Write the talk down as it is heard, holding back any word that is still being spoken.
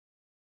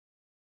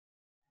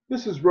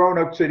This is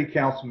Roanoke City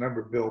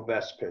Councilman Bill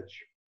Bestpitch.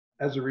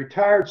 As a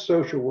retired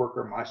social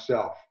worker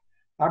myself,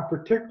 I'm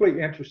particularly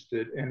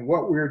interested in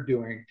what we're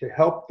doing to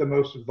help the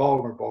most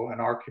vulnerable in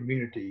our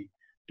community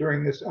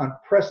during this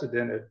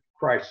unprecedented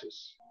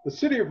crisis. The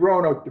City of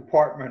Roanoke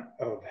Department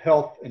of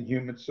Health and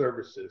Human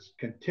Services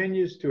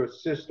continues to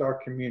assist our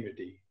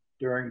community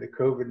during the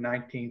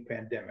COVID-19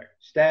 pandemic.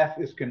 Staff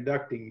is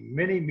conducting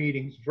many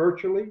meetings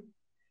virtually,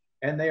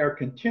 and they are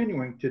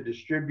continuing to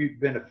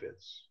distribute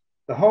benefits.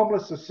 The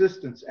Homeless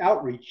Assistance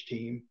Outreach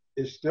Team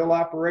is still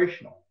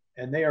operational,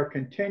 and they are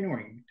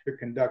continuing to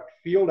conduct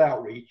field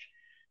outreach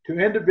to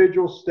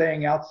individuals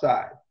staying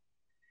outside.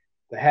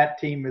 The HAT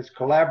team is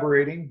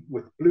collaborating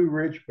with Blue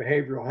Ridge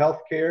Behavioral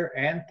Health Care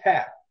and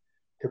TAP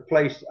to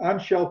place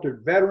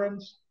unsheltered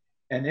veterans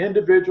and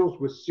individuals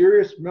with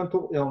serious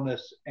mental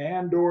illness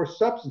and/or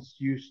substance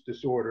use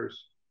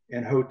disorders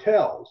in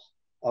hotels,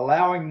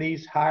 allowing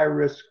these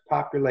high-risk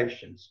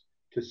populations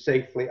to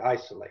safely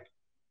isolate.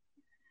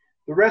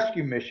 The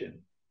rescue mission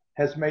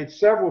has made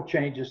several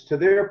changes to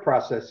their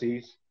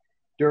processes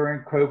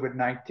during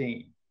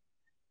COVID-19.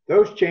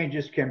 Those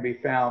changes can be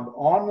found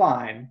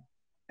online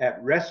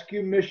at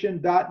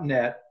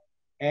rescuemission.net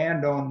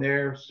and on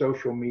their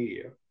social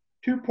media.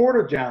 2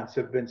 porta-johns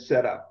have been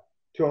set up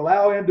to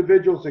allow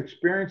individuals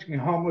experiencing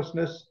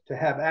homelessness to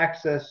have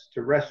access to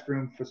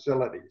restroom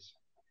facilities.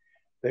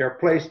 They are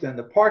placed in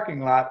the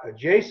parking lot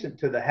adjacent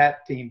to the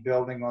HAT team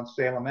building on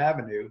Salem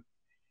Avenue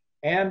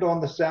and on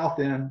the south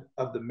end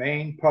of the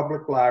main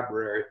public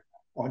library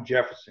on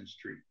Jefferson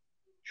Street.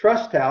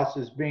 Trust House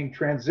is being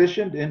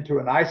transitioned into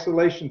an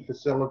isolation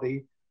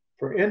facility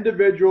for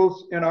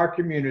individuals in our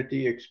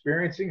community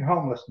experiencing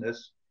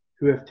homelessness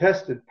who have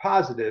tested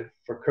positive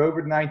for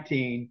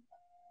COVID-19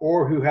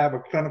 or who have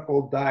a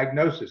clinical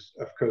diagnosis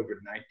of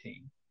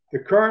COVID-19. The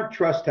current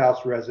Trust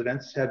House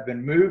residents have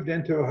been moved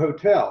into a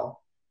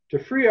hotel to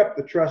free up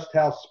the Trust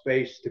House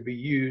space to be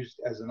used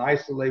as an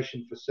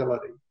isolation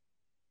facility.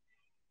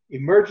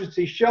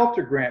 Emergency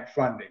shelter grant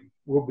funding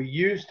will be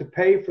used to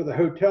pay for the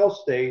hotel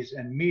stays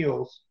and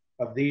meals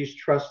of these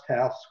Trust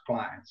House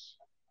clients.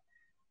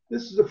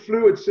 This is a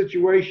fluid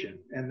situation,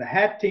 and the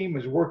HAT team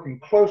is working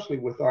closely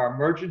with our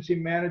emergency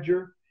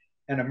manager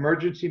and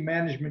emergency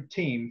management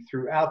team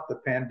throughout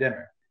the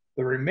pandemic.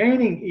 The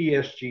remaining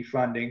ESG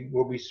funding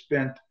will be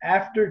spent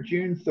after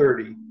June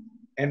 30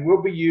 and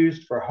will be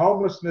used for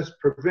homelessness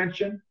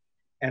prevention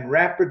and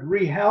rapid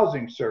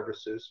rehousing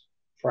services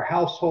for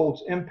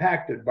households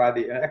impacted by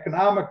the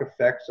economic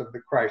effects of the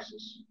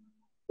crisis,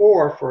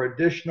 or for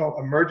additional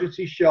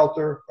emergency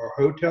shelter or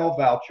hotel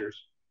vouchers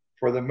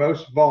for the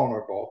most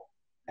vulnerable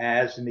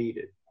as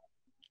needed.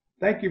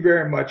 Thank you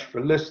very much for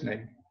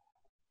listening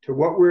to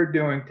what we're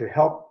doing to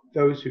help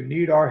those who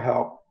need our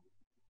help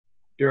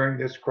during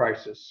this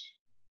crisis.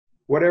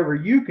 Whatever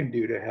you can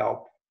do to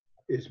help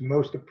is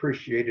most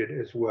appreciated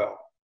as well.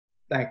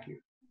 Thank you.